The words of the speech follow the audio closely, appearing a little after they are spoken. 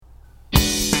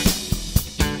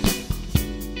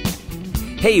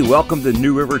Hey, welcome to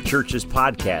New River Church's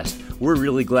podcast. We're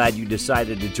really glad you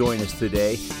decided to join us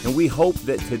today, and we hope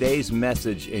that today's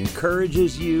message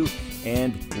encourages you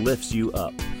and lifts you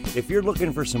up. If you're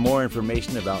looking for some more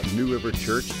information about New River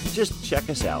Church, just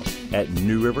check us out at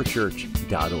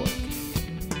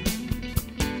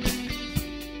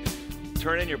newriverchurch.org.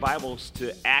 Turn in your Bibles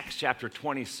to Acts chapter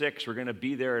 26. We're going to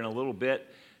be there in a little bit,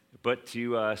 but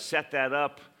to set that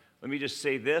up, let me just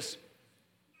say this.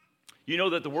 You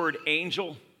know that the word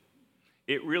angel,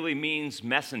 it really means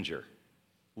messenger,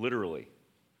 literally.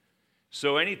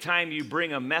 So anytime you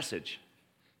bring a message,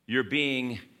 you're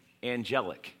being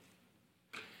angelic.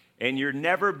 And you're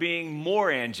never being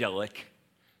more angelic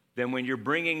than when you're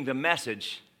bringing the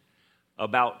message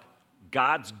about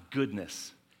God's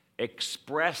goodness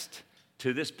expressed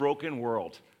to this broken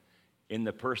world in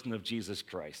the person of Jesus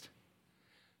Christ.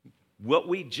 What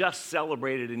we just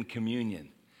celebrated in communion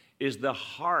is the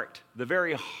heart, the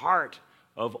very heart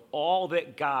of all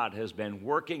that God has been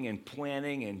working and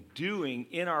planning and doing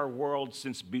in our world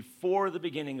since before the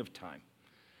beginning of time.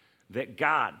 That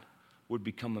God would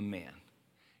become a man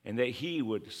and that he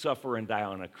would suffer and die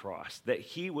on a cross, that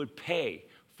he would pay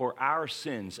for our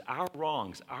sins, our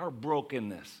wrongs, our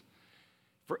brokenness,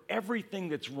 for everything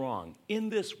that's wrong in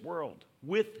this world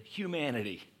with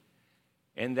humanity,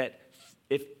 and that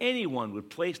if anyone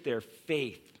would place their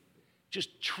faith,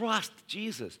 just trust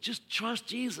Jesus. Just trust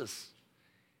Jesus.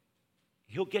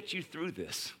 He'll get you through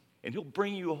this, and he'll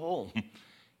bring you home.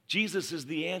 Jesus is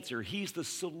the answer. He's the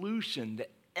solution that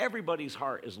everybody's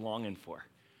heart is longing for.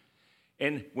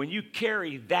 And when you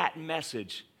carry that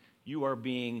message, you are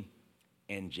being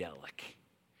angelic.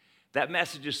 That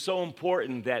message is so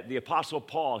important that the Apostle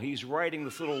Paul, he's writing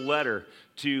this little letter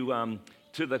to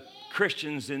the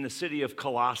Christians in the city of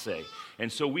Colossae.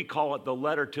 And so we call it the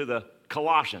letter to the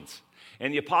Colossians.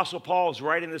 And the Apostle Paul is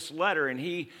writing this letter, and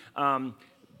he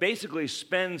basically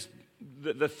spends,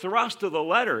 the thrust of the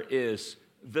letter is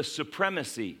the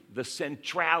supremacy, the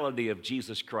centrality of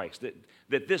Jesus Christ,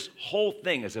 that this whole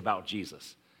thing is about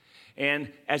Jesus.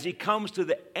 And as he comes to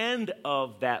the end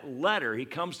of that letter, he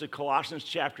comes to Colossians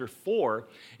chapter 4,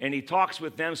 and he talks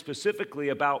with them specifically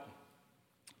about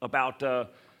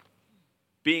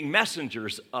being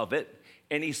messengers of it.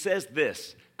 And he says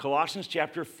this, Colossians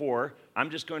chapter 4, I'm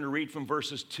just going to read from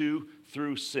verses 2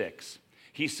 through 6.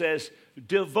 He says,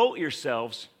 devote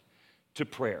yourselves to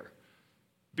prayer,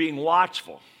 being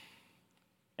watchful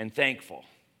and thankful.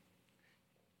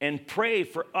 And pray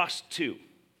for us too,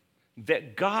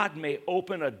 that God may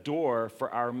open a door for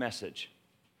our message,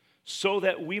 so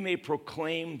that we may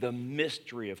proclaim the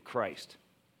mystery of Christ,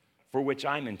 for which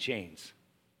I'm in chains.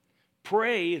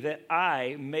 Pray that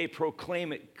I may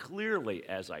proclaim it clearly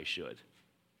as I should.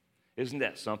 Isn't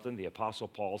that something? The Apostle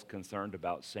Paul's concerned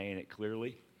about saying it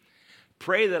clearly.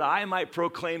 Pray that I might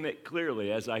proclaim it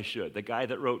clearly as I should. The guy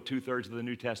that wrote 2/3 of the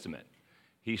New Testament,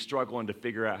 he's struggling to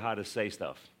figure out how to say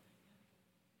stuff.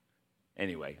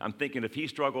 Anyway, I'm thinking if he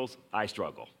struggles, I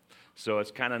struggle. So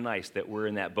it's kind of nice that we're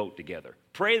in that boat together.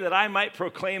 Pray that I might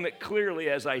proclaim it clearly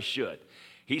as I should.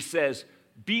 He says,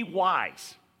 be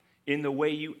wise in the way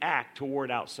you act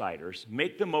toward outsiders.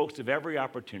 Make the most of every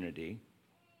opportunity.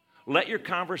 Let your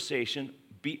conversation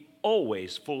be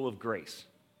always full of grace,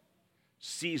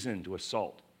 seasoned with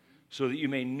salt, so that you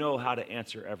may know how to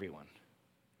answer everyone.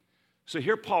 So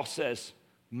here Paul says,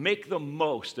 make the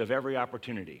most of every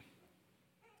opportunity.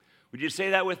 Would you say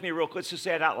that with me real quick? Let's just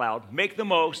say it out loud. Make the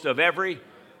most of every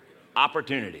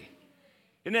opportunity.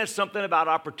 Isn't that something about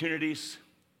opportunities?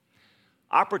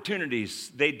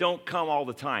 Opportunities, they don't come all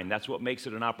the time. That's what makes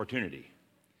it an opportunity.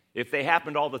 If they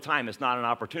happened all the time, it's not an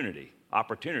opportunity.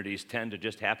 Opportunities tend to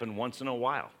just happen once in a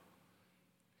while.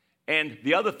 And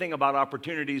the other thing about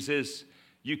opportunities is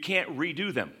you can't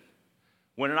redo them.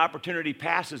 When an opportunity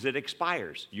passes, it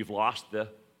expires. You've lost the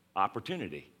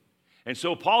opportunity. And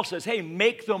so Paul says, hey,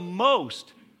 make the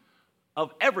most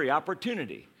of every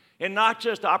opportunity. And not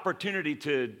just opportunity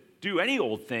to do any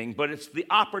old thing, but it's the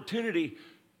opportunity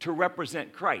to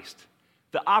represent Christ.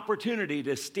 The opportunity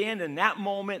to stand in that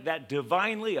moment, that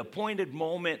divinely appointed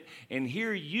moment, and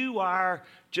here you are,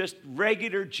 just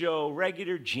regular Joe,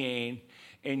 regular Jane,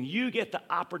 and you get the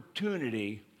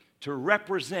opportunity to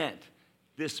represent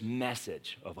this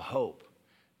message of hope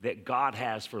that God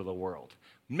has for the world.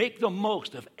 Make the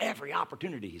most of every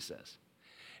opportunity, he says.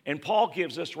 And Paul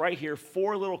gives us right here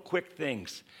 4 little quick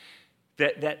things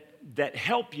that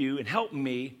help you and help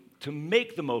me to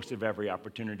make the most of every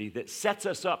opportunity, that sets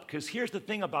us up. Because here's the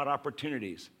thing about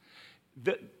opportunities.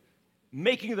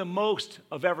 Making the most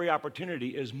of every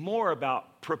opportunity is more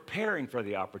about preparing for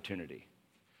the opportunity.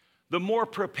 The more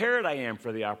prepared I am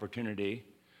for the opportunity,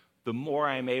 the more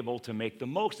I'm able to make the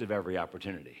most of every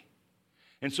opportunity.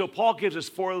 And so Paul gives us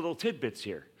 4 little tidbits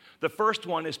here. The first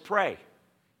one is pray.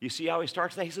 You see how he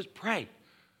starts that? He says, pray.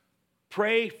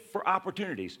 Pray for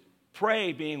opportunities.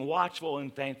 Pray being watchful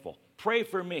and thankful. Pray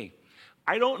for me.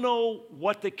 I don't know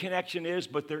what the connection is,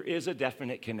 but there is a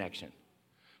definite connection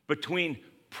between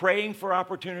praying for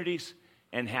opportunities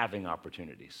and having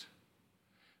opportunities.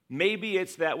 Maybe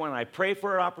it's that when I pray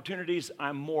for opportunities,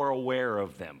 I'm more aware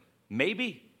of them.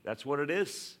 Maybe that's what it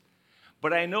is.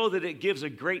 But I know that it gives a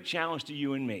great challenge to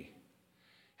you and me.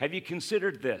 Have you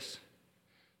considered this?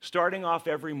 Starting off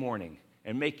every morning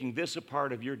and making this a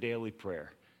part of your daily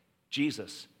prayer.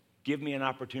 Jesus, give me an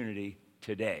opportunity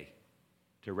today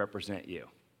to represent you.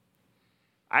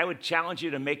 I would challenge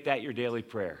you to make that your daily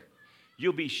prayer.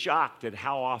 You'll be shocked at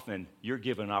how often you're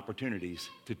given opportunities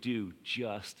to do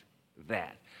just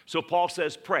that. So Paul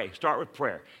says pray. Start with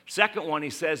prayer. Second one he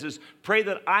says is pray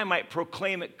that I might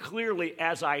proclaim it clearly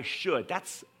as I should.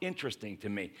 That's interesting to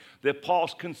me, that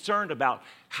Paul's concerned about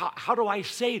how do I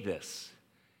say this?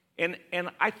 And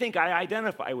I think I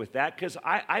identify with that because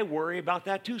I worry about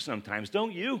that too sometimes,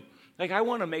 don't you? Like I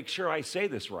want to make sure I say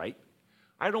this right.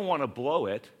 I don't want to blow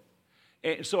it.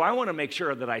 And so I want to make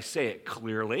sure that I say it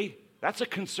clearly. That's a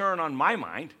concern on my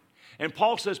mind. And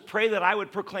Paul says, pray that I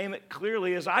would proclaim it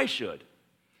clearly as I should.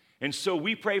 And so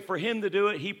we pray for him to do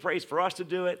it. He prays for us to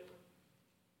do it.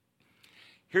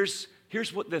 Here's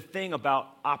what the thing about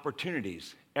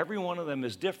opportunities. Every one of them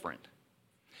is different.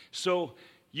 So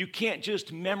you can't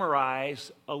just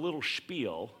memorize a little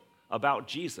spiel about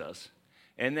Jesus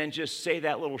and then just say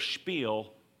that little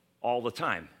spiel all the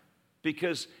time,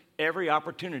 because every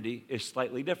opportunity is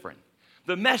slightly different.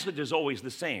 The message is always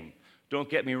the same. Don't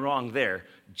get me wrong there.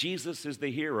 Jesus is the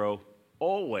hero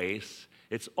always.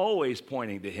 It's always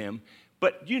pointing to him.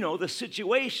 But, the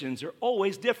situations are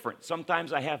always different.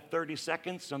 Sometimes I have 30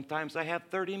 seconds. Sometimes I have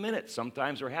 30 minutes.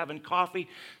 Sometimes we're having coffee.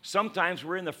 Sometimes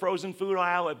we're in the frozen food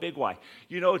aisle at Big Y.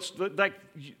 It's like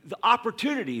the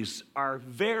opportunities are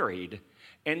varied.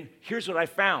 And here's what I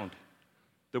found.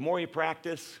 The more you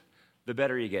practice, the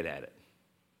better you get at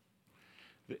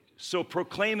it. So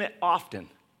proclaim it often.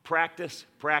 Practice,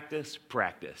 practice,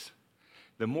 practice.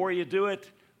 The more you do it,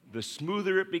 the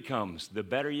smoother it becomes, the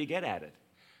better you get at it.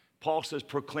 Paul says,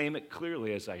 proclaim it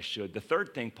clearly as I should. The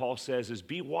third thing Paul says is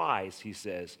be wise, he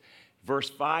says. Verse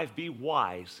 5, be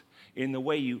wise in the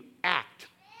way you act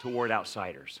toward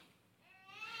outsiders.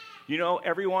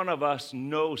 Every one of us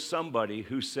knows somebody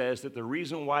who says that the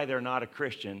reason why they're not a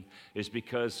Christian is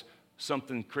because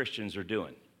something Christians are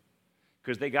doing.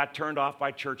 Because they got turned off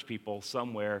by church people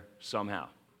somewhere, somehow.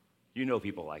 You know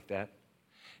people like that.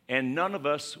 And none of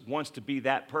us wants to be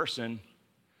that person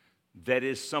that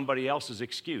is somebody else's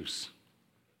excuse.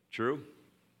 True?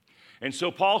 And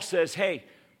so Paul says, hey,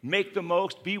 make the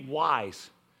most, be wise.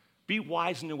 Be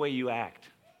wise in the way you act.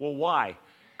 Well, why?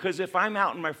 Because if I'm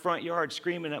out in my front yard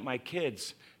screaming at my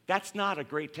kids, that's not a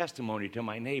great testimony to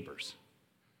my neighbors.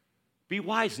 Be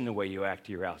wise in the way you act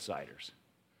to your outsiders.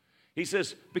 He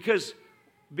says, because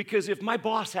if my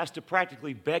boss has to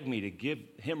practically beg me to give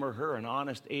him or her an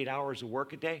honest 8 hours of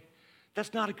work a day,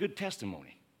 that's not a good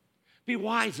testimony. Be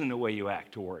wise in the way you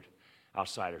act toward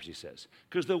outsiders, he says,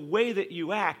 because the way that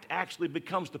you act actually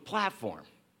becomes the platform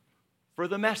for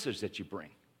the message that you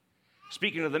bring.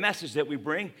 Speaking of the message that we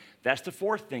bring, that's the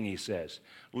fourth thing he says.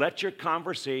 Let your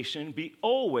conversation be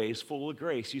always full of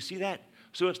grace. You see that?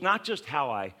 So it's not just how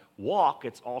I walk,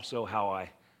 it's also how I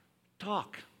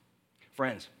talk.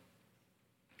 Friends,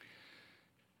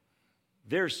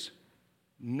 there's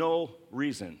no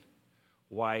reason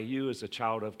why you as a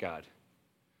child of God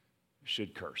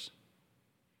should curse.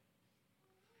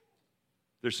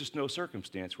 There's just no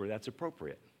circumstance where that's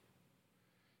appropriate.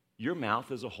 Your mouth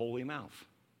is a holy mouth.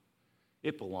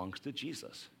 It belongs to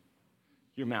Jesus.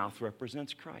 Your mouth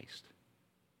represents Christ.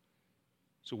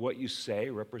 So what you say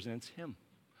represents him.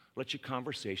 Let your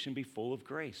conversation be full of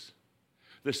grace.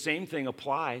 The same thing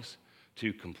applies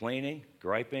to complaining,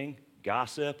 griping,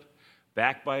 gossip,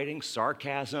 backbiting,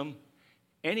 sarcasm,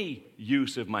 any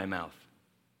use of my mouth.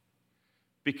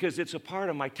 Because it's a part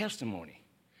of my testimony.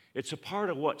 It's a part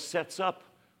of what sets up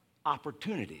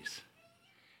opportunities.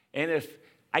 And if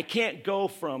I can't go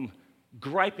from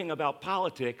griping about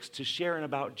politics to sharing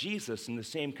about Jesus in the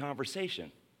same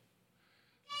conversation,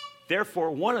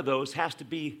 therefore one of those has to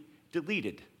be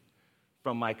deleted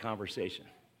from my conversation.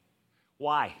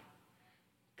 Why?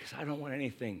 Because I don't want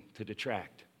anything to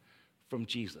detract from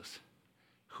Jesus,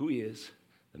 who he is,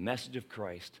 the message of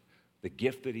Christ, the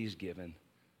gift that he's given.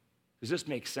 Does this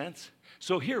make sense?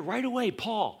 So here, right away,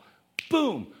 Paul,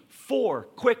 Boom, 4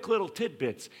 quick little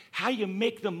tidbits. How you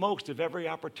make the most of every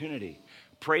opportunity.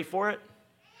 Pray for it.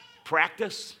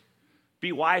 Practice.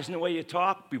 Be wise in the way you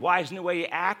talk. Be wise in the way you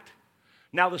act.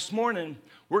 Now this morning,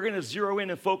 we're going to zero in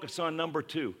and focus on number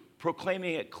 2,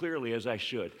 proclaiming it clearly as I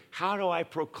should. How do I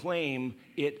proclaim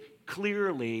it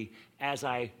clearly as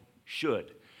I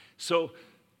should? So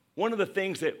one of the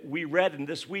things that we read in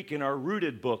this week in our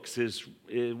Rooted books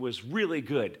was really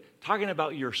good, talking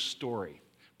about your story.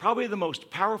 Probably the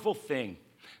most powerful thing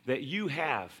that you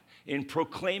have in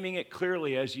proclaiming it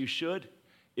clearly as you should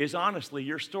is honestly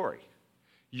your story.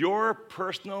 Your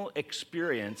personal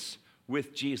experience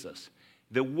with Jesus,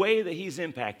 the way that he's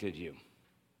impacted you.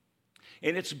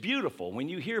 And it's beautiful when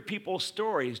you hear people's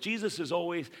stories. Jesus is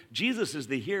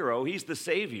the hero, he's the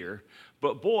savior,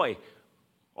 but boy,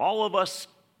 all of us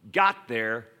got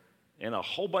there in a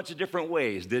whole bunch of different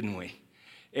ways, didn't we?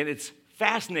 And it's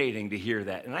fascinating to hear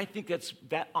that, and I think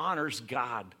that honors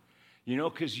God,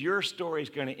 because your story is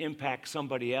going to impact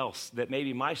somebody else that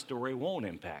maybe my story won't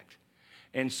impact.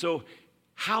 And so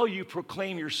how you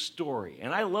proclaim your story.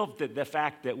 And I love the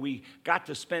fact that we got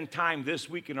to spend time this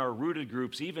week in our Rooted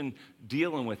groups even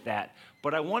dealing with that.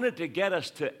 But I wanted to get us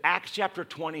to Acts chapter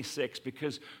 26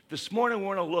 because this morning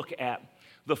we're going to look at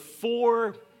the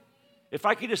 4, if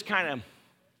I could just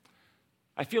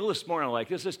I feel this morning like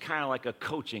this is kind of like a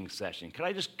coaching session. Can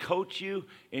I just coach you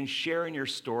in sharing your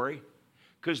story?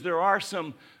 Because there are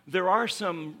some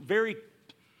very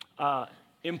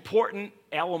important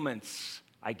elements,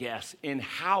 I guess, in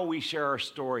how we share our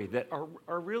story that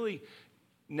are really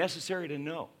necessary to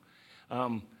know.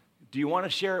 Do you want to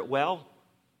share it well?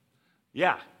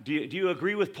 Yeah. Do you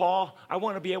agree with Paul? I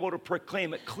want to be able to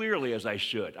proclaim it clearly as I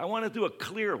should. I want to do it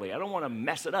clearly. I don't want to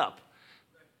mess it up.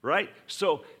 Right?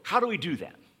 So how do we do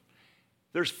that?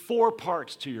 There's 4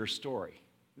 parts to your story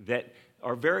that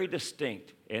are very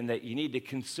distinct and that you need to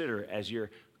consider as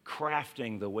you're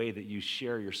crafting the way that you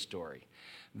share your story.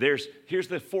 Here's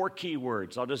the 4 key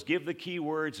words. I'll just give the key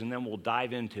words and then we'll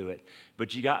dive into it.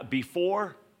 But you got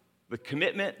before, the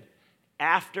commitment,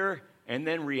 after, and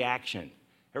then reaction.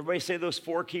 Everybody say those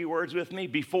 4 key words with me.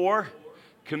 Before,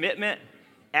 commitment,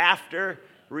 after,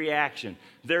 reaction.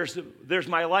 There's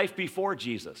my life before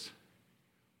Jesus.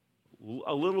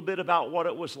 A little bit about what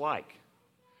it was like.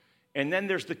 And then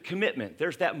there's the commitment.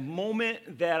 There's that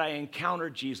moment that I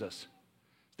encountered Jesus.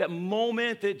 That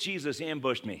moment that Jesus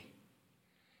ambushed me.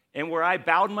 And where I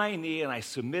bowed my knee and I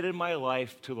submitted my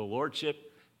life to the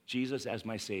Lordship, Jesus as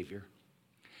my Savior.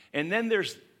 And then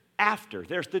there's after.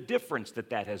 There's the difference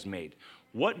that has made.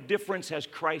 What difference has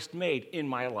Christ made in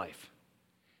my life?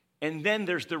 And then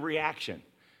there's the reaction.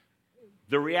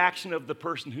 The reaction of the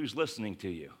person who's listening to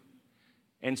you.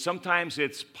 And sometimes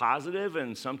it's positive,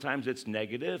 and sometimes it's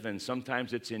negative, and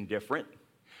sometimes it's indifferent.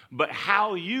 But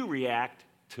how you react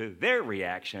to their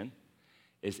reaction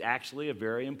is actually a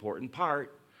very important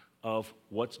part of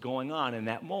what's going on in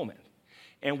that moment.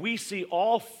 And we see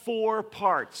all 4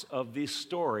 parts of this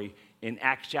story in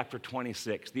Acts chapter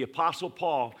 26. The Apostle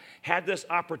Paul had this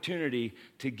opportunity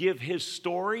to give his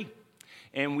story.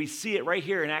 And we see it right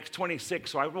here in Acts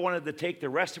 26. So I wanted to take the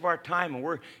rest of our time.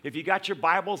 And if you got your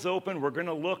Bibles open, we're going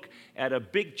to look at a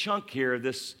big chunk here of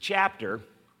this chapter.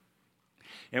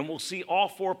 And we'll see all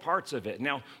 4 parts of it.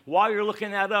 Now, while you're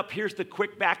looking that up, here's the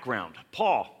quick background.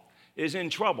 Paul is in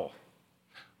trouble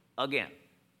again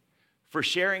for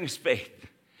sharing his faith.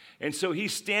 And so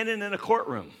he's standing in a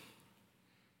courtroom.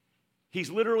 He's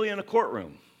literally in a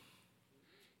courtroom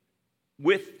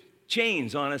with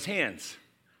chains on his hands.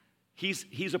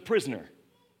 He's a prisoner.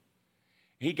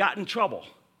 He got in trouble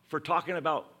for talking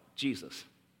about Jesus.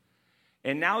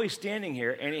 And now he's standing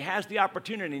here, and he has the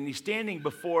opportunity, and he's standing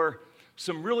before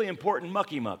some really important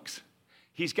mucky-mucks.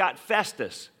 He's got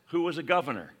Festus, who was a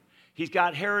governor. He's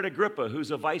got Herod Agrippa,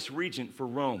 who's a vice regent for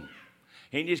Rome.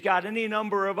 And he's got any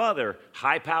number of other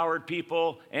high-powered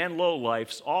people and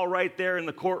lowlifes all right there in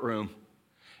the courtroom.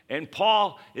 And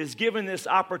Paul is given this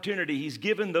opportunity. He's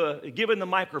given the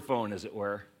microphone, as it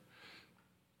were.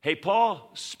 Hey,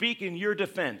 Paul, speak in your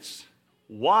defense.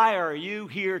 Why are you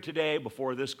here today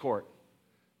before this court?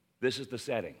 This is the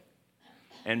setting.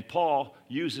 And Paul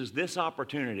uses this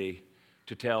opportunity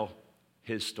to tell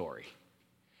his story.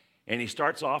 And he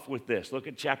starts off with this. Look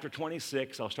at chapter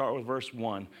 26. I'll start with verse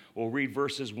 1. We'll read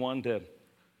verses 1 to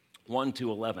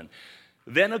 11.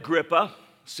 Then Agrippa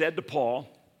said to Paul,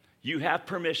 "You have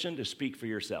permission to speak for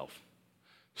yourself."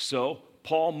 So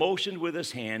Paul motioned with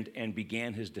his hand and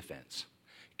began his defense.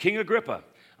 "King Agrippa,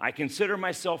 I consider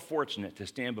myself fortunate to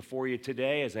stand before you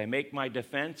today as I make my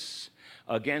defense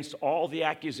against all the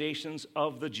accusations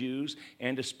of the Jews,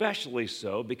 and especially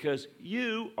so because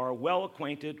you are well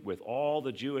acquainted with all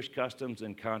the Jewish customs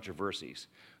and controversies.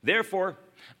 Therefore,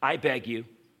 I beg you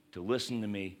to listen to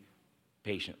me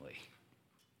patiently.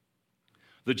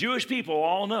 The Jewish people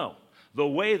all know the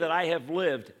way that I have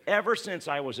lived ever since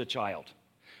I was a child,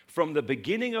 from the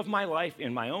beginning of my life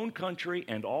in my own country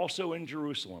and also in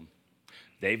Jerusalem.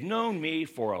 They've known me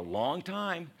for a long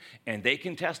time, and they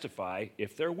can testify,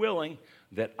 if they're willing,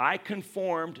 that I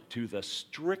conformed to the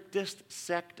strictest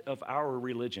sect of our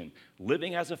religion,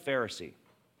 living as a Pharisee.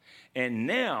 And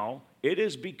now it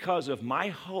is because of my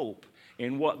hope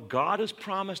in what God has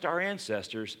promised our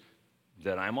ancestors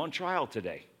that I'm on trial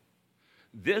today.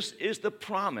 This is the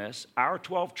promise our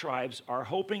 12 tribes are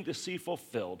hoping to see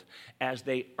fulfilled as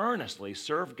they earnestly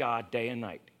serve God day and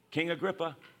night. King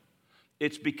Agrippa,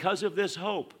 it's because of this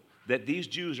hope that these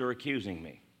Jews are accusing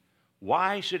me.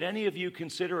 Why should any of you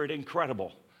consider it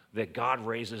incredible that God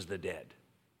raises the dead?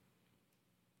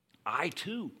 I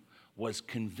too was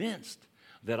convinced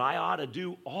that I ought to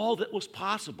do all that was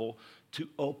possible to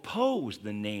oppose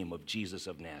the name of Jesus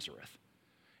of Nazareth.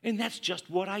 And that's just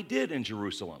what I did in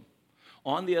Jerusalem.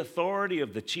 On the authority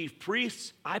of the chief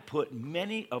priests, I put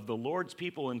many of the Lord's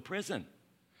people in prison.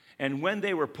 And when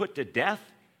they were put to death,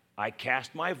 I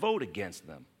cast my vote against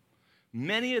them.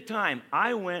 Many a time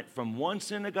I went from one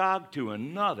synagogue to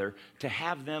another to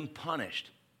have them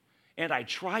punished. And I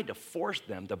tried to force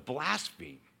them to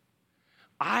blaspheme.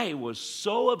 I was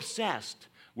so obsessed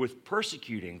with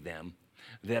persecuting them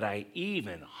that I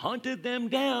even hunted them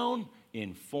down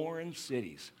in foreign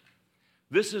cities.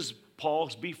 This is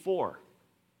Paul's before.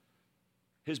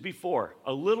 His before.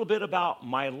 A little bit about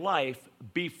my life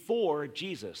before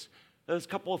Jesus. There's a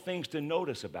couple of things to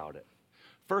notice about it.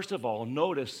 First of all,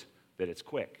 notice that it's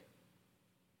quick.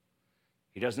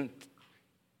 He doesn't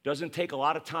take a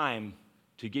lot of time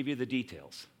to give you the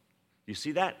details. You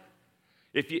see that?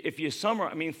 If you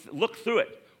summarize, look through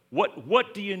it.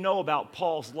 What do you know about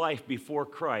Paul's life before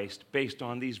Christ based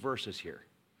on these verses here?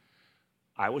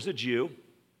 I was a Jew.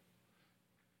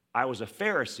 I was a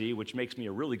Pharisee, which makes me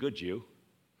a really good Jew.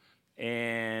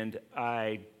 And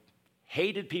I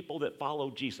hated people that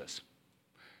followed Jesus.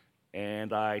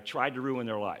 And I tried to ruin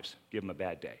their lives, give them a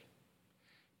bad day.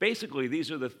 Basically,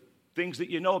 these are the things that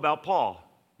you know about Paul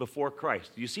before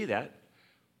Christ. Do you see that?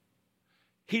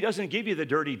 He doesn't give you the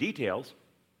dirty details.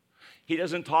 He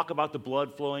doesn't talk about the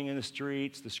blood flowing in the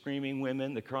streets, the screaming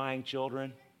women, the crying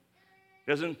children.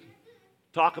 He doesn't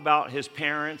talk about his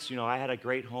parents. You know, I had a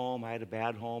great home, I had a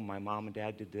bad home, my mom and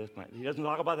dad did this. He doesn't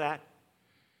talk about that.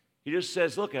 He just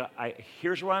says, look,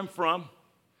 here's where I'm from.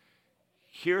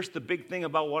 Here's the big thing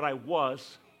about what I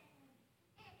was.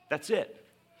 That's it.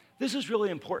 This is really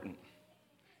important.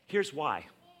 Here's why.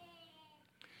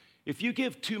 If you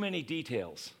give too many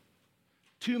details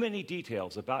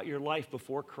about your life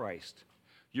before Christ,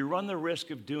 you run the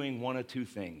risk of doing one of two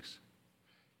things.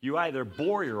 You either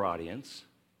bore your audience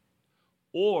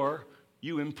or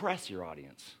you impress your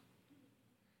audience.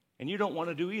 And you don't want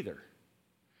to do either.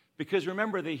 Because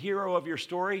remember, the hero of your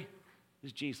story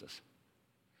is Jesus.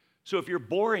 So if you're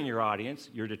boring your audience,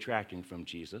 you're detracting from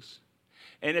Jesus.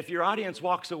 And if your audience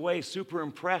walks away super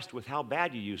impressed with how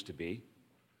bad you used to be,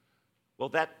 well,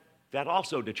 that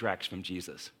also detracts from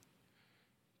Jesus.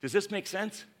 Does this make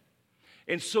sense?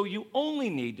 And so you only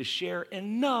need to share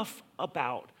enough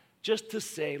about just to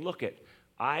say, look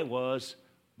I was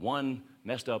one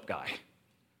messed up guy.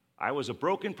 I was a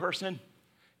broken person,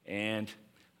 and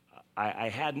I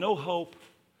had no hope.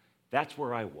 That's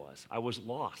where I was. I was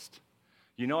lost.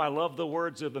 You know, I love the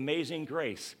words of Amazing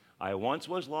Grace. I once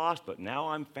was lost, but now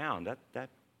I'm found. That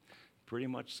pretty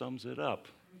much sums it up.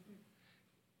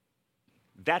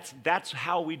 That's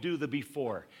how we do the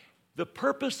before. The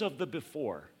purpose of the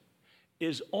before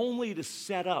is only to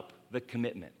set up the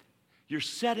commitment. You're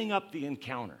setting up the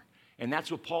encounter. And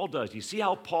that's what Paul does. You see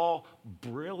how Paul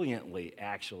brilliantly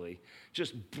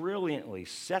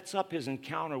sets up his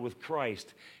encounter with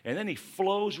Christ, and then he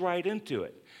flows right into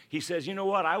it. He says, you know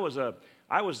what, I was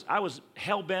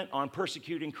hell-bent on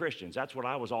persecuting Christians. That's what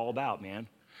I was all about, man.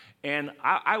 And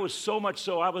I was so much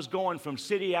so, I was going from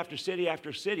city after city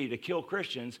after city to kill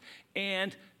Christians,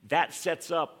 and that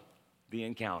sets up the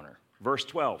encounter. Verse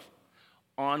 12,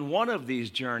 on one of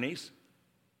these journeys,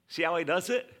 see how he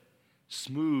does it?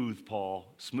 Smooth, Paul,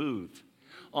 smooth.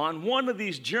 On one of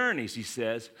these journeys, he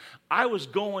says, I was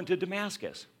going to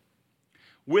Damascus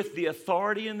with the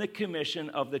authority and the commission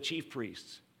of the chief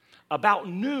priests. About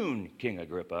noon, King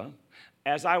Agrippa,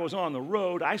 as I was on the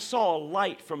road, I saw a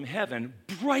light from heaven,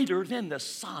 brighter than the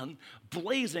sun,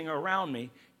 blazing around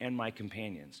me and my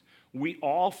companions. We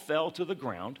all fell to the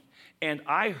ground, and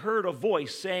I heard a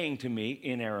voice saying to me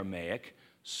in Aramaic,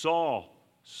 Saul,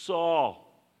 Saul,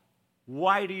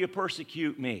 why do you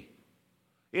persecute me?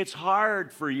 It's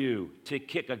hard for you to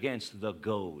kick against the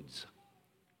goads.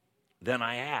 Then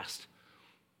I asked,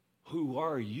 who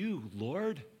are you,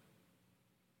 Lord?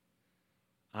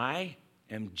 I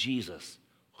am Jesus,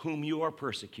 whom you are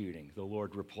persecuting, the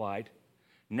Lord replied.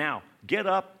 Now, get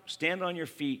up, stand on your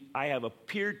feet. I have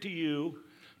appeared to you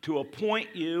to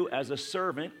appoint you as a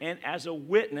servant and as a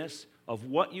witness of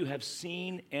what you have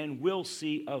seen and will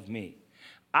see of me.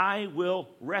 I will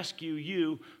rescue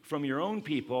you from your own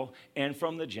people and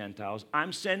from the Gentiles.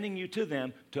 I'm sending you to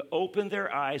them to open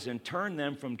their eyes and turn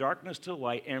them from darkness to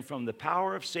light and from the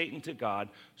power of Satan to God,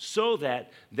 so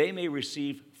that they may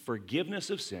receive forgiveness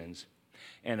of sins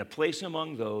and a place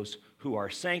among those who are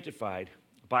sanctified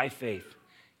by faith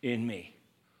in me.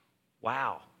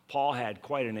 Wow, Paul had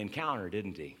quite an encounter,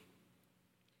 didn't he?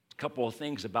 A couple of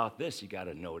things about this you got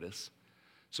to notice.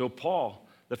 So Paul,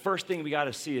 the first thing we got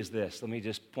to see is this. Let me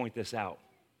just point this out.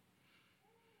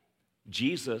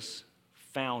 Jesus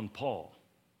found Paul.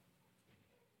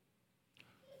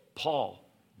 Paul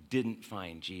didn't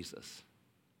find Jesus.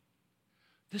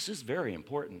 This is very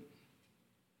important.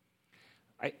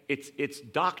 It's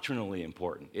doctrinally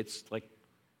important. It's like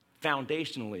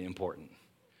foundationally important.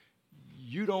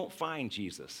 You don't find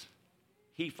Jesus.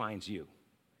 He finds you.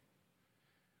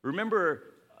 Remember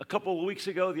a couple of weeks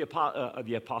ago, the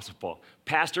Apostle Paul,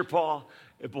 Pastor Paul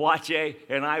Boache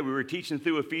and I, we were teaching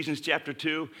through Ephesians chapter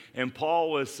 2, and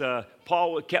Paul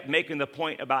kept making the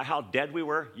point about how dead we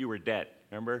were. You were dead.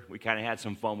 Remember? We kind of had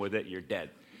some fun with it. You're dead.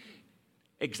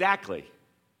 Exactly.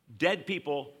 Dead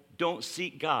people don't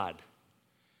seek God.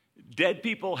 Dead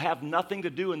people have nothing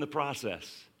to do in the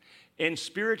process. And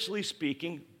spiritually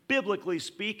speaking, biblically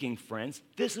speaking, friends,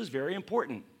 this is very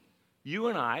important. You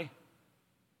and I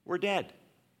were dead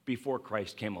before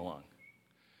Christ came along.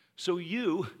 So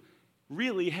you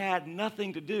really had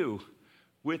nothing to do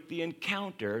with the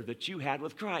encounter that you had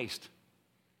with Christ.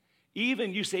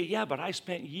 Even you say, yeah, but I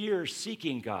spent years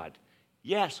seeking God.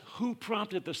 Yes, who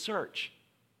prompted the search?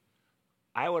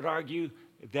 I would argue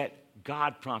that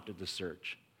God prompted the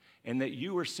search, and that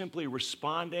you were simply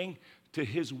responding to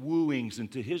his wooings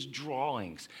and to his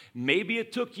drawings. Maybe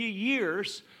it took you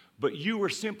years, but you were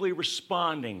simply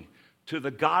responding to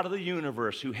the God of the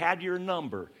universe who had your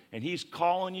number, and he's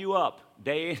calling you up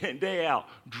day in and day out,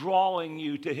 drawing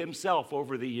you to himself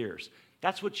over the years.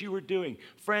 That's what you were doing.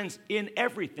 Friends, in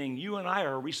everything, you and I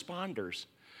are responders.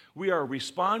 We are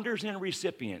responders and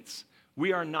recipients.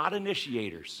 We are not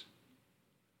initiators.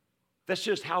 That's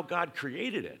just how God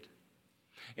created it.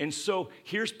 And so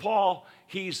here's Paul.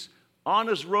 He's on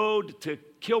his road to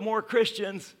kill more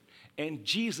Christians, and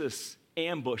Jesus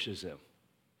ambushes him.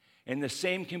 And the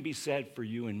same can be said for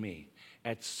you and me.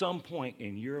 At some point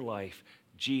in your life,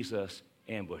 Jesus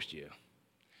ambushed you,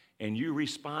 and you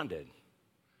responded.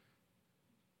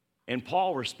 And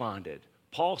Paul responded.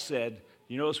 Paul said,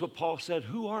 you notice what Paul said?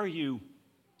 Who are you,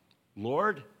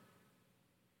 Lord?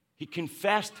 He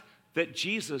confessed that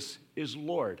Jesus is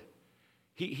Lord.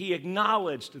 He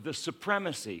acknowledged the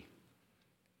supremacy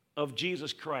of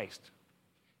Jesus Christ.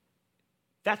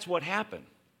 That's what happened.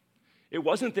 It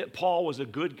wasn't that Paul was a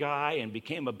good guy and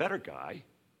became a better guy.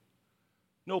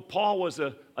 No, Paul was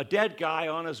a dead guy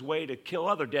on his way to kill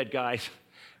other dead guys,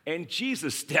 and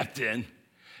Jesus stepped in.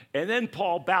 And then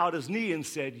Paul bowed his knee and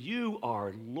said, you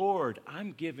are Lord.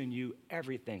 I'm giving you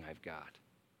everything I've got.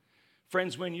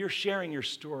 Friends, when you're sharing your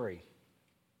story,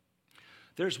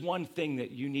 there's one thing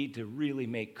that you need to really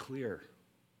make clear,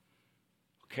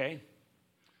 okay?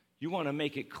 You want to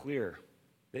make it clear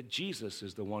that Jesus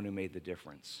is the one who made the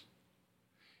difference.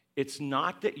 It's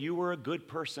not that you were a good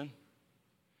person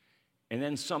and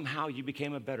then somehow you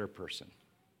became a better person.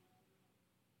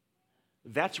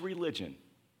 That's religion.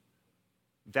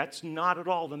 That's not at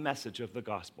all the message of the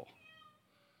gospel.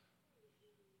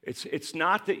 It's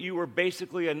not that you were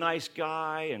basically a nice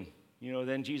guy and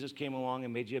then Jesus came along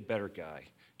and made you a better guy.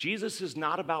 Jesus is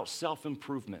not about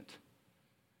self-improvement.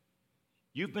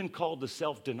 You've been called to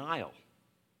self-denial.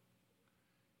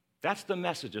 That's the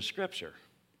message of Scripture.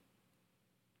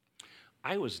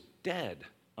 I was dead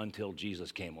until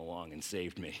Jesus came along and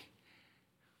saved me.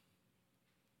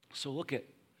 So look at,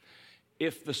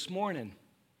 if this morning,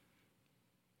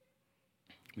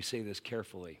 let me say this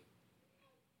carefully,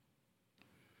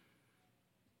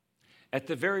 at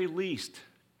the very least,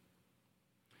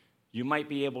 you might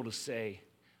be able to say,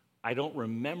 I don't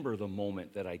remember the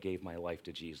moment that I gave my life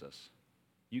to Jesus.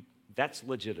 That's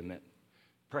legitimate.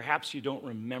 Perhaps you don't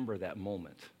remember that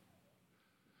moment.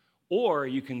 Or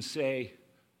you can say,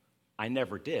 I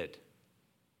never did.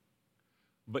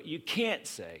 But you can't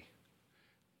say,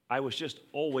 I was just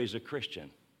always a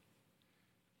Christian.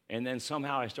 And then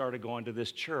somehow I started going to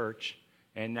this church,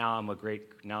 and now I'm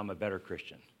a better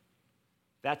Christian.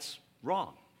 That's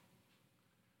wrong.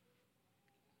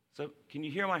 So can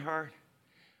you hear my heart?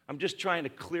 I'm just trying to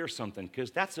clear something,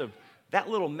 because that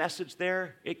little message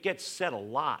there, it gets said a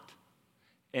lot,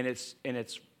 and it's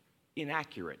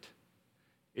inaccurate.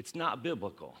 It's not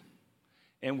biblical.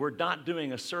 And we're not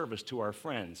doing a service to our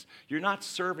friends. You're not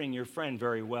serving your friend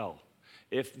very well.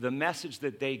 If the message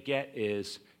that they get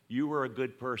is, you were a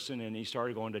good person and you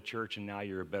started going to church and now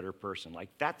you're a better person, like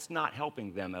that's not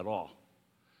helping them at all.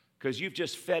 Because you've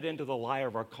just fed into the lie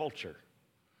of our culture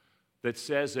that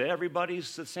says that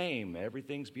everybody's the same,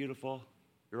 everything's beautiful,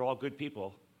 you're all good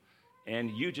people.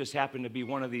 And you just happen to be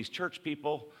one of these church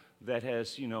people that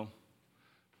has,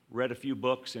 read a few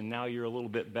books and now you're a little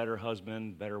bit better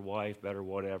husband, better wife, better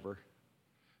whatever.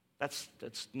 That's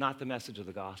not the message of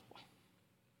the gospel.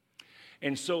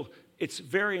 And so it's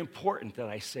very important that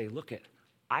I say,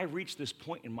 I reached this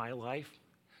point in my life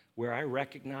where I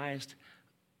recognized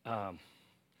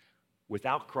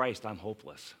without Christ, I'm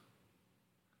hopeless.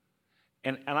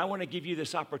 And I want to give you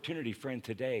this opportunity, friend,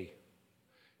 today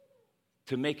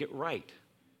to make it right.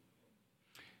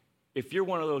 If you're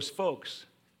one of those folks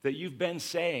that you've been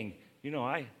saying,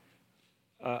 I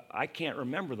can't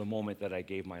remember the moment that I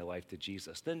gave my life to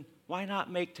Jesus, then why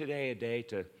not make today a day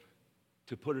to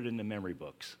put it in the memory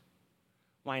books?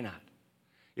 Why not?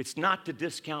 It's not to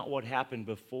discount what happened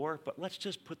before, but let's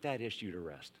just put that issue to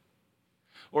rest.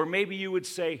 Or maybe you would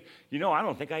say, I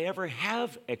don't think I ever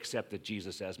have accepted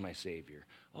Jesus as my Savior.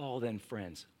 Oh, then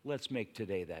friends, let's make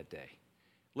today that day.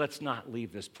 Let's not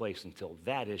leave this place until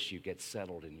that issue gets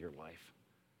settled in your life.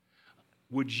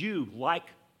 Would you, like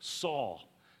Saul,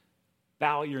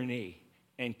 bow your knee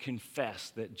and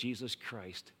confess that Jesus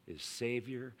Christ is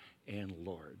Savior and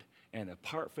Lord? And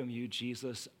apart from you,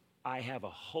 Jesus, I have a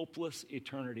hopeless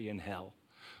eternity in hell.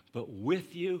 But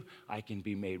with you, I can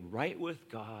be made right with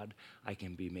God. I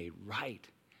can be made right.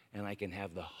 And I can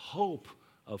have the hope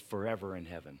of forever in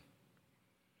heaven.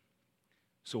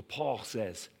 So Paul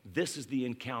says, this is the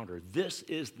encounter. This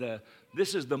is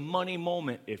the money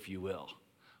moment, if you will,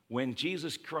 when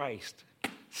Jesus Christ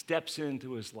steps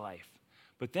into his life.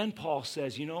 But then Paul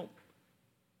says,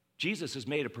 Jesus has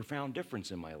made a profound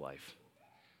difference in my life.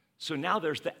 So now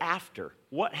there's the after.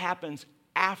 What happens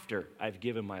after I've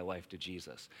given my life to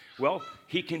Jesus? Well,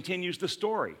 he continues the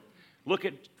story. Look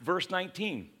at verse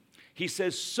 19. He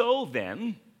says, so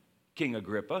then, King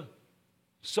Agrippa,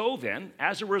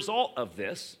 as a result of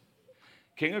this,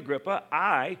 King Agrippa,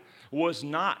 I was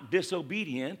not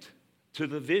disobedient to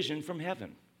the vision from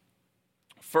heaven.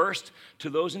 First to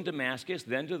those in Damascus,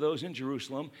 then to those in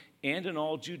Jerusalem, and in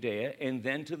all Judea, and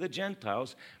then to the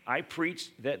Gentiles, I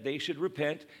preached that they should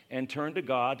repent and turn to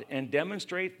God and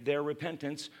demonstrate their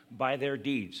repentance by their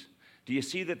deeds. Do you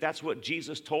see that that's what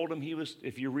Jesus told him he was?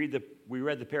 If you we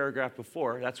read the paragraph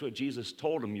before, that's what Jesus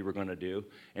told him you were going to do.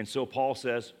 And so Paul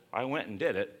says, I went and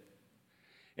did it.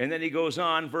 And then he goes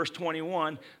on, verse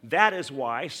 21, that is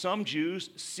why some Jews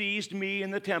seized me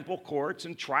in the temple courts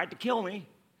and tried to kill me.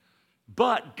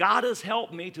 But God has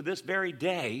helped me to this very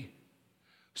day.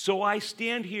 So I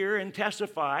stand here and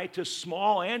testify to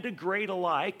small and to great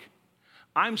alike.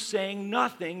 I'm saying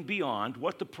nothing beyond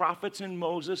what the prophets and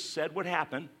Moses said would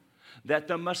happen, that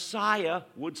the Messiah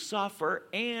would suffer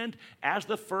and, as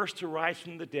the first to rise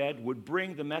from the dead, would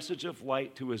bring the message of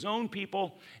light to his own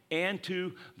people and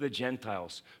to the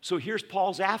Gentiles. So here's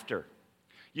Paul's after.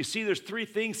 You see, there's three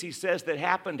things he says that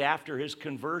happened after his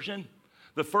conversion.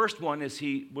 The first one is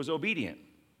he was obedient.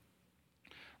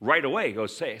 Right away, he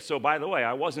goes, so by the way,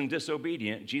 I wasn't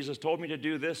disobedient. Jesus told me to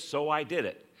do this, so I did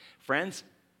it. Friends,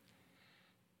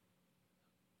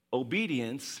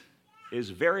 obedience is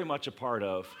very much a part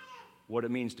of what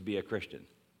it means to be a Christian.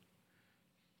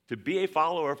 To be a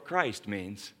follower of Christ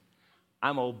means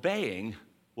I'm obeying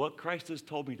what Christ has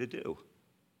told me to do.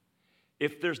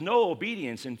 If there's no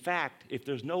obedience, in fact, if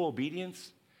there's no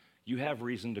obedience, you have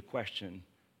reason to question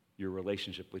your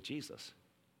relationship with Jesus.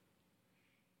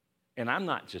 And I'm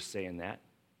not just saying that.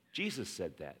 Jesus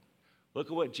said that. Look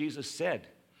at what Jesus said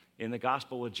in the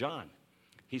Gospel of John.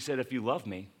 He said, if you love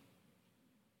me,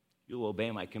 you'll obey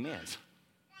my commands.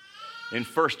 In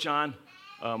 1 John,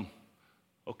 we're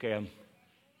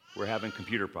having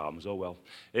computer problems. Oh, well.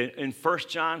 In 1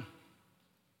 John,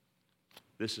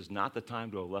 this is not the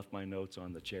time to have left my notes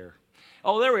on the chair.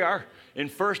 Oh, there we are. In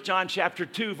 1 John chapter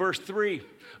 2, verse 3.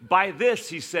 By this,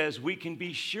 he says, we can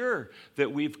be sure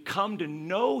that we've come to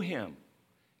know him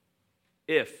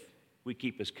if we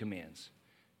keep his commands.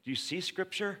 Do you see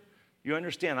Scripture? You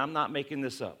understand, I'm not making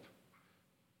this up.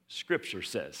 Scripture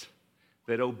says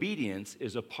that obedience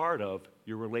is a part of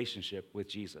your relationship with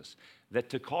Jesus. That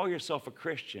to call yourself a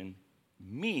Christian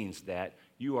means that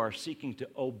you are seeking to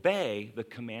obey the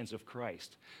commands of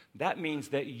Christ. That means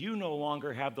that you no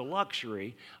longer have the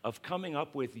luxury of coming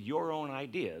up with your own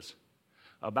ideas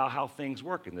about how things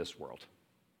work in this world.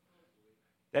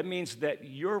 That means that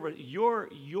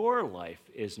your life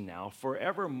is now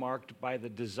forever marked by the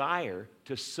desire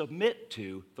to submit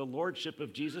to the lordship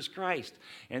of Jesus Christ.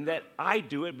 And that I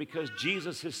do it because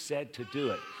Jesus has said to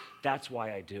do it. That's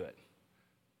why I do it.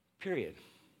 Period.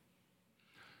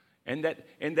 And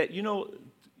that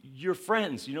your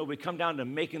friends, we come down to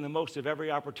making the most of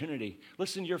every opportunity.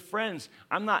 Listen, your friends,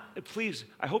 please,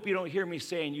 I hope you don't hear me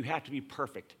saying you have to be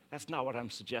perfect. That's not what I'm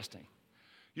suggesting.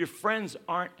 Your friends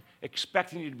aren't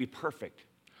expecting you to be perfect.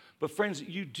 But friends,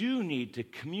 you do need to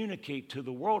communicate to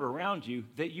the world around you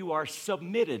that you are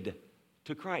submitted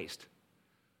to Christ.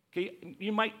 Okay,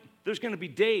 there's going to be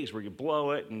days where you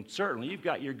blow it, and certainly you've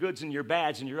got your goods and your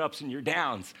bads and your ups and your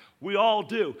downs. We all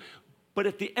do. But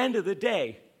at the end of the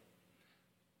day,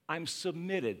 I'm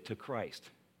submitted to Christ.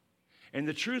 And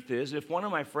the truth is, if one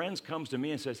of my friends comes to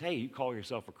me and says, hey, you call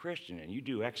yourself a Christian and you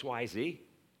do X, Y, Z,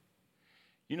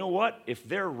 you know what? If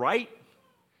they're right,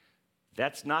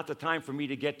 that's not the time for me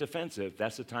to get defensive.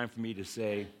 That's the time for me to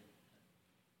say,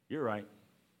 you're right.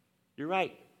 You're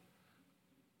right.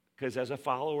 Because as a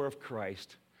follower of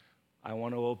Christ, I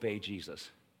want to obey Jesus.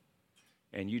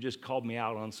 And you just called me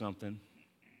out on something.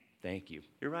 Thank you.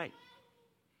 You're right.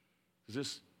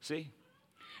 See?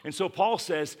 And so Paul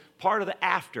says, part of the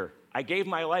after, I gave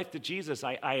my life to Jesus.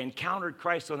 I encountered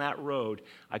Christ on that road.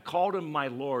 I called him my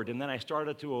Lord, and then I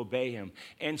started to obey him.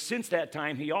 And since that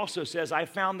time, he also says, I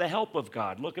found the help of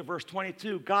God. Look at verse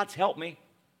 22. God's helped me.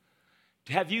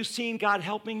 Have you seen God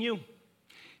helping you?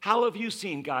 How have you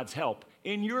seen God's help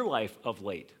in your life of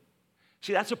late?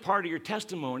 See, that's a part of your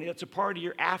testimony. That's a part of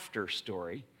your after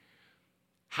story.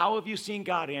 How have you seen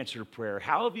God answer prayer?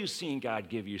 How have you seen God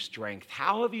give you strength?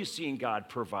 How have you seen God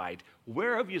provide?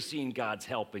 Where have you seen God's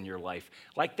help in your life?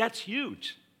 That's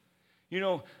huge.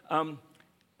 And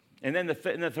then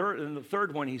the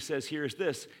third one he says here is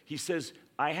this. He says,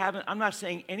 I'm not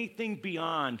saying anything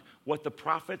beyond what the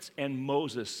prophets and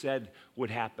Moses said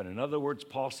would happen. In other words,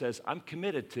 Paul says, I'm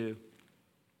committed to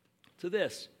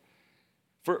this.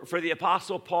 For the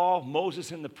Apostle Paul,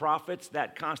 Moses and the prophets,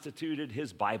 that constituted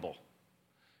his Bible.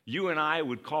 You and I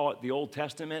would call it the Old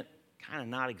Testament, kind of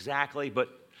not exactly, but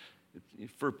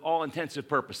for all intensive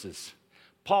purposes.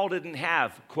 Paul didn't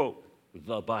have, quote,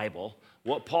 the Bible.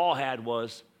 What Paul had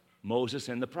was Moses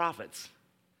and the prophets.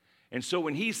 And so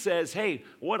when he says, hey,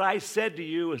 what I said to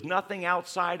you is nothing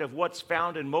outside of what's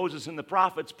found in Moses and the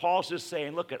prophets, Paul's just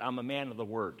saying, look, I'm a man of the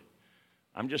word.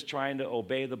 I'm just trying to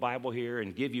obey the Bible here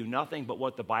and give you nothing but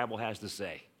what the Bible has to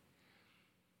say.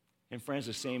 And friends,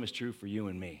 the same is true for you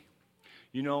and me.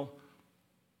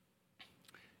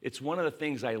 It's one of the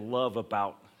things I love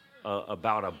about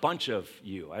a bunch of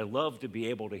you. I love to be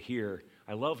able to hear.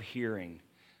 I love hearing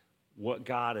what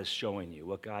God is showing you,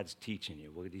 what God's teaching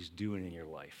you, what he's doing in your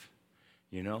life.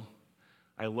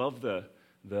 I love the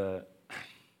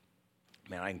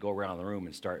man, I can go around the room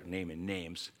and start naming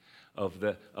names of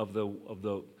the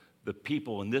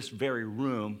people in this very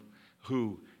room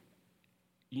who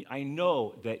I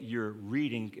know that you're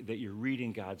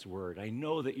reading God's word. I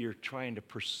know that you're trying to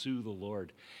pursue the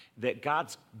Lord, that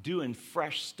God's doing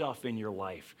fresh stuff in your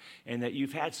life, and that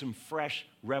you've had some fresh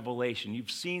revelation. You've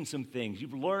seen some things.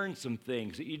 You've learned some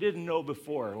things that you didn't know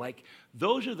before.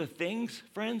 Those are the things,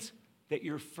 friends, that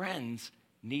your friends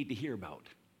need to hear about.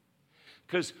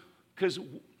 Because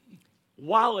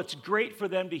while it's great for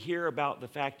them to hear about the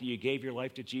fact that you gave your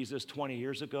life to Jesus 20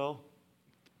 years ago,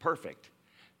 perfect.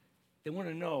 They want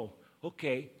to know,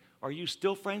 okay, are you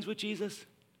still friends with Jesus?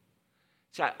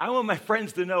 So I want my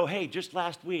friends to know, hey, just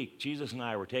last week, Jesus and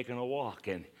I were taking a walk,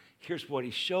 and here's what he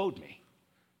showed me.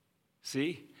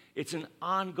 See? It's an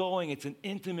ongoing, it's an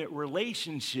intimate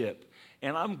relationship,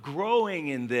 and I'm growing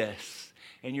in this,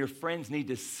 and your friends need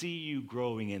to see you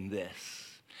growing in this.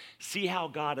 See how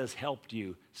God has helped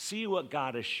you. See what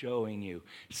God is showing you.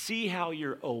 See how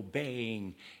you're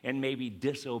obeying and maybe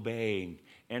disobeying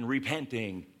and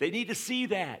repenting. They need to see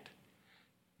that.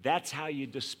 That's how you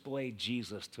display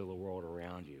Jesus to the world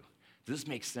around you. Does this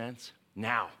make sense?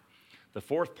 Now, the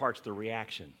fourth part's the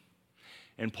reaction.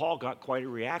 And Paul got quite a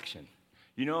reaction.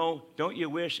 You know, don't you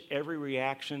wish every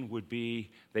reaction would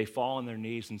be they fall on their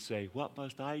knees and say, "What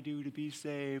must I do to be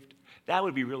saved?" That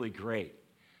would be really great.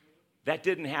 That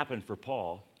didn't happen for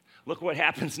Paul. Look what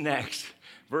happens next.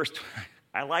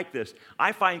 I like this.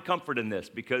 I find comfort in this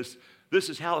because this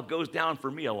is how it goes down for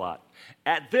me a lot.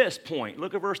 At this point,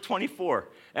 look at verse 24.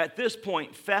 At this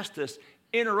point, Festus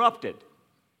interrupted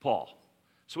Paul.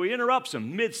 So he interrupts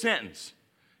him mid-sentence.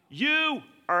 "You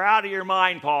are out of your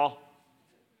mind, Paul,"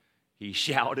 he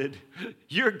shouted.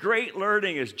 "Your great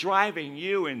learning is driving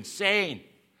you insane."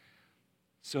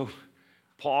 So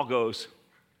Paul goes,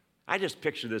 I just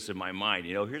picture this in my mind.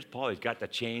 You know, here's Paul. He's got the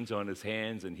chains on his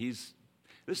hands, and this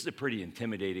is a pretty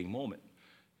intimidating moment.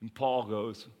 And Paul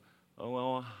goes, "Oh,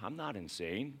 well, I'm not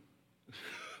insane.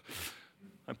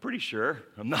 I'm pretty sure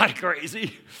I'm not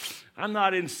crazy. I'm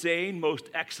not insane, most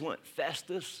excellent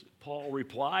Festus," Paul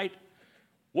replied.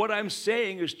 "What I'm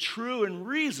saying is true and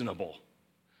reasonable.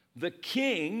 The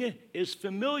king is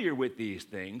familiar with these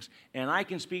things, and I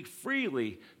can speak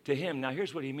freely to him." Now,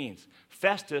 here's what he means.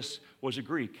 Festus was a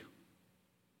Greek.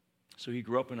 So he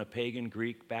grew up in a pagan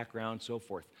Greek background, so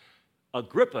forth.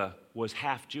 Agrippa was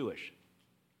half Jewish.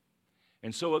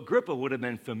 And so Agrippa would have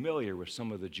been familiar with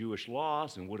some of the Jewish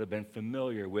laws and would have been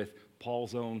familiar with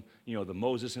Paul's own, the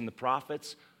Moses and the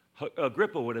prophets.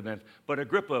 Agrippa would have been, but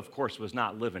Agrippa, of course, was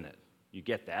not living it. You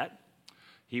get that?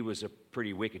 He was a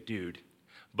pretty wicked dude.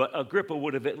 But Agrippa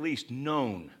would have at least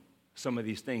known some of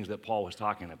these things that Paul was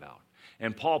talking about.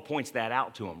 And Paul points that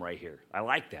out to him right here. I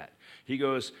like that. He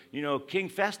goes, King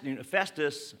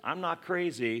Festus, I'm not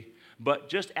crazy, but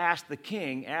just ask the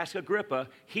king, ask Agrippa.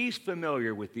 He's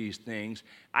familiar with these things.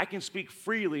 I can speak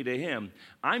freely to him.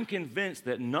 I'm convinced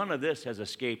that none of this has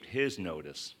escaped his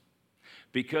notice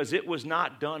because it was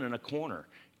not done in a corner.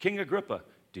 King Agrippa,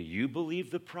 do you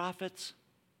believe the prophets?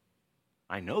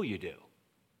 I know you do.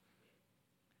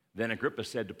 Then Agrippa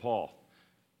said to Paul,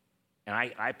 and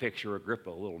I picture Agrippa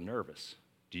a little nervous,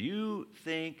 "Do you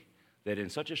think that in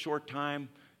such a short time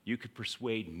you could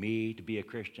persuade me to be a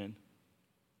Christian?"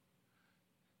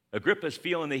 Agrippa's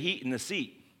feeling the heat in the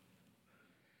seat.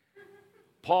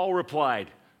 Paul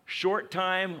replied, "Short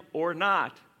time or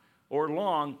not, or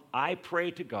long, I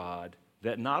pray to God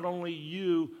that not only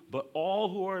you, but all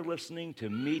who are listening to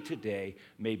me today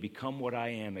may become what I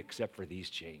am except for these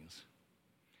chains."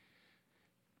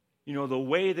 The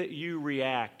way that you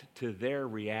react to their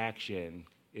reaction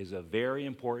is a very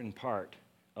important part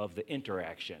of the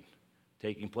interaction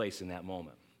taking place in that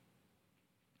moment.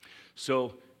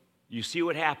 So you see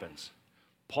what happens.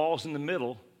 Paul's in the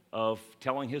middle of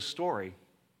telling his story.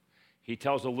 He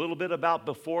tells a little bit about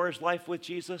before his life with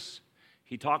Jesus.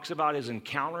 He talks about his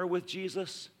encounter with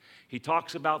Jesus. He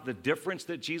talks about the difference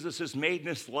that Jesus has made in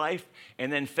his life.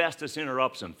 And then Festus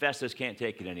interrupts him. Festus can't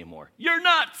take it anymore. "You're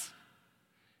nuts!"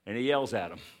 And he yells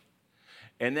at him.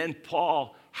 And then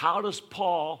how does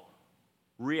Paul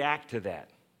react to that?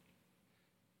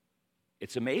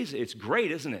 It's amazing. It's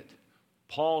great, isn't it?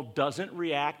 Paul doesn't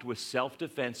react with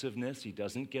self-defensiveness. He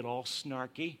doesn't get all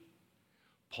snarky.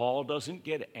 Paul doesn't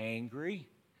get angry.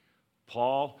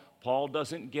 Paul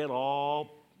doesn't get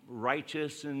all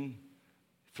righteous and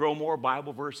throw more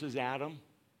Bible verses at him.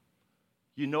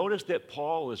 You notice that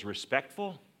Paul is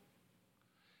respectful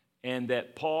and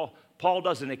that Paul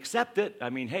doesn't accept it. I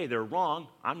mean, hey, they're wrong.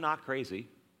 I'm not crazy.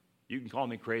 You can call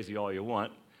me crazy all you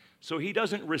want. So he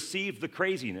doesn't receive the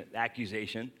craziness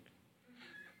accusation,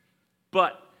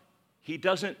 but he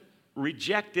doesn't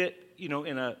reject it, in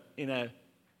a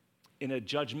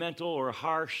judgmental or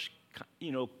harsh,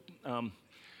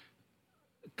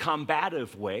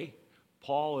 combative way.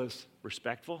 Paul is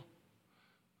respectful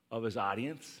of his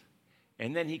audience,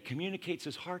 and then he communicates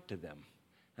his heart to them.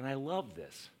 And I love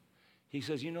this. He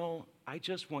says, I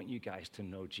just want you guys to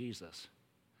know Jesus.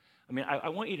 I mean, I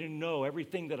want you to know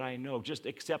everything that I know, just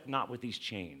except not with these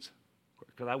chains,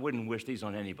 because I wouldn't wish these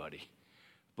on anybody.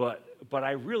 But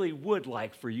I really would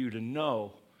like for you to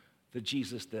know the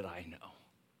Jesus that I know.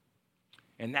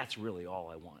 And that's really all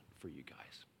I want for you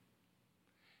guys.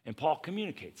 And Paul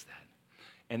communicates that.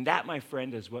 And that, my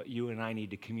friend, is what you and I need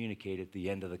to communicate at the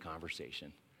end of the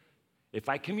conversation. If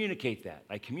I communicate that,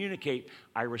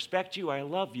 I respect you, I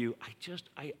love you,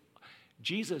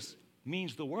 Jesus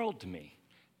means the world to me.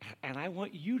 And I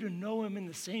want you to know him in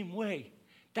the same way.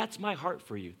 That's my heart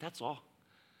for you. That's all.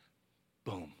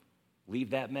 Boom.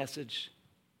 Leave that message.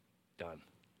 Done.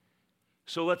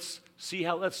 So let's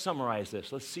summarize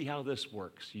this. Let's see how this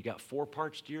works. You got 4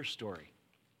 parts to your story.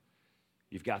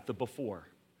 You've got the before.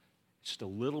 Just a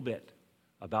little bit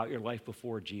about your life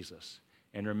before Jesus.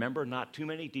 And remember, not too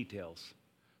many details,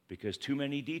 because too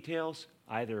many details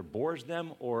either bores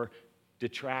them or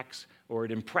detracts or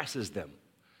it impresses them.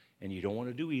 And you don't want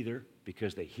to do either,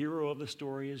 because the hero of the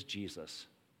story is Jesus.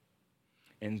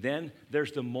 And then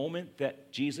there's the moment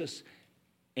that Jesus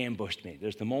ambushed me.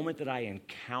 There's the moment that I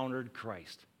encountered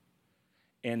Christ.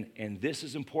 And this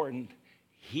is important.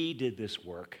 He did this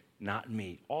work, not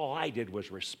me. All I did was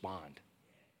respond.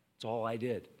 That's all I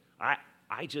did.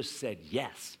 I just said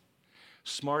yes.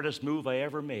 Smartest move I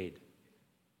ever made.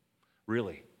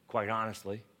 Really, quite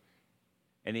honestly.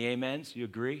 Any amens? You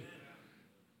agree?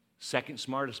 Second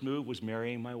smartest move was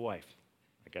marrying my wife.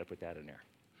 I got to put that in there.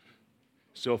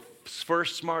 So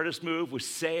first smartest move was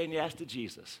saying yes to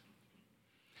Jesus.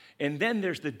 And then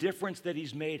there's the difference that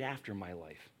he's made after my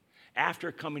life.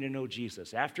 After coming to know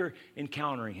Jesus, after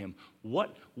encountering him,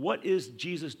 what is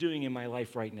Jesus doing in my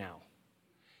life right now?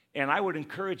 And I would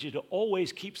encourage you to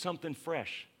always keep something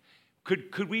fresh.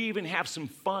 Could we even have some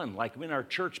fun, like in our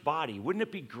church body? Wouldn't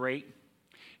it be great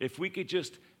if we could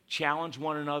just challenge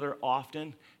one another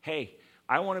often? Hey,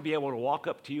 I want to be able to walk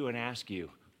up to you and ask you,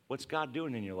 what's God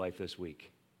doing in your life this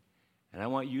week? And I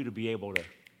want you to be able to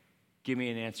give me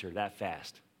an answer that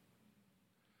fast.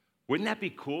 Wouldn't that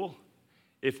be cool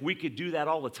if we could do that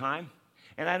all the time?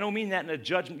 And I don't mean that in a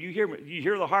judgment. You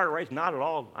hear the heart, right? Not at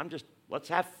all. Let's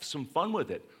have some fun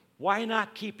with it. Why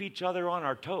not keep each other on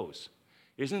our toes?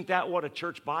 Isn't that what a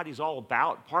church body's all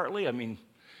about, partly? I mean,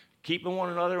 keeping one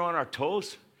another on our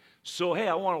toes. So, hey,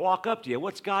 I want to walk up to you.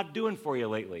 What's God doing for you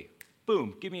lately?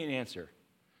 Boom, give me an answer.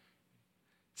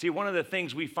 See, one of the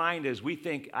things we find is we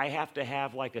think I have to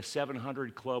have like a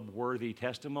 700 Club worthy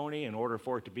testimony in order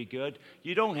for it to be good.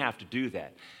 You don't have to do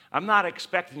that. I'm not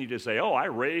expecting you to say, oh, I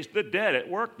raised the dead at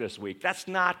work this week. That's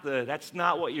not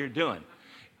what you're doing.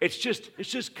 It's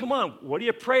just, come on, what are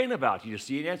you praying about? You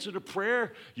see an answer to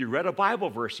prayer? You read a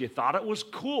Bible verse. You thought it was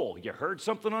cool. You heard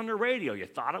something on the radio. You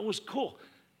thought it was cool.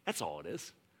 That's all it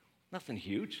is. Nothing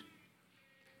huge.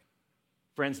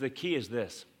 Friends, the key is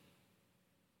this.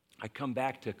 I come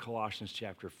back to Colossians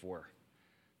chapter 4.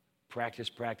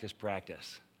 Practice, practice,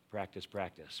 practice. Practice,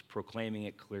 practice. Proclaiming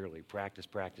it clearly. Practice,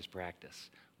 practice, practice.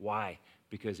 Why?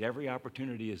 Because every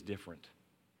opportunity is different.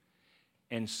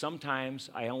 And sometimes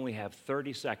I only have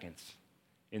 30 seconds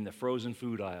in the frozen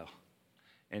food aisle.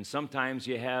 And sometimes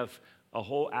you have a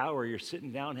whole hour you're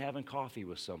sitting down having coffee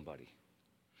with somebody.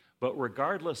 But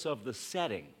regardless of the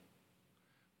setting,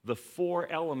 the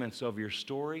four elements of your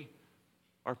story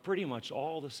are pretty much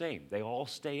all the same. They all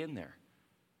stay in there.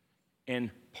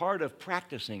 And part of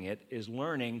practicing it is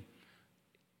learning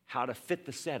how to fit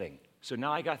the setting. So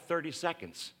now I got 30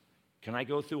 seconds. Can I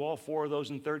go through all four of those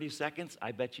in 30 seconds?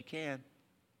 I bet you can.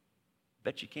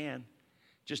 Bet you can.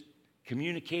 Just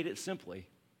communicate it simply.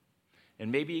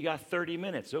 And maybe you got 30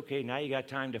 minutes. Okay, now you got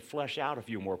time to flesh out a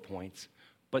few more points.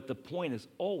 But the point is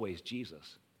always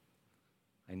Jesus.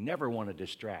 I never want to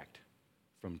distract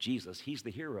from Jesus. He's the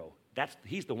hero.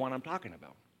 He's the one I'm talking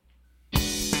about.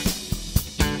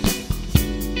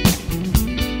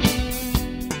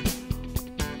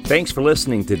 Thanks for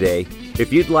listening today.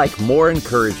 If you'd like more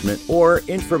encouragement or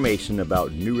information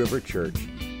about New River Church,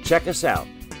 check us out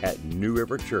at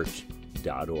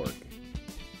newriverchurch.org.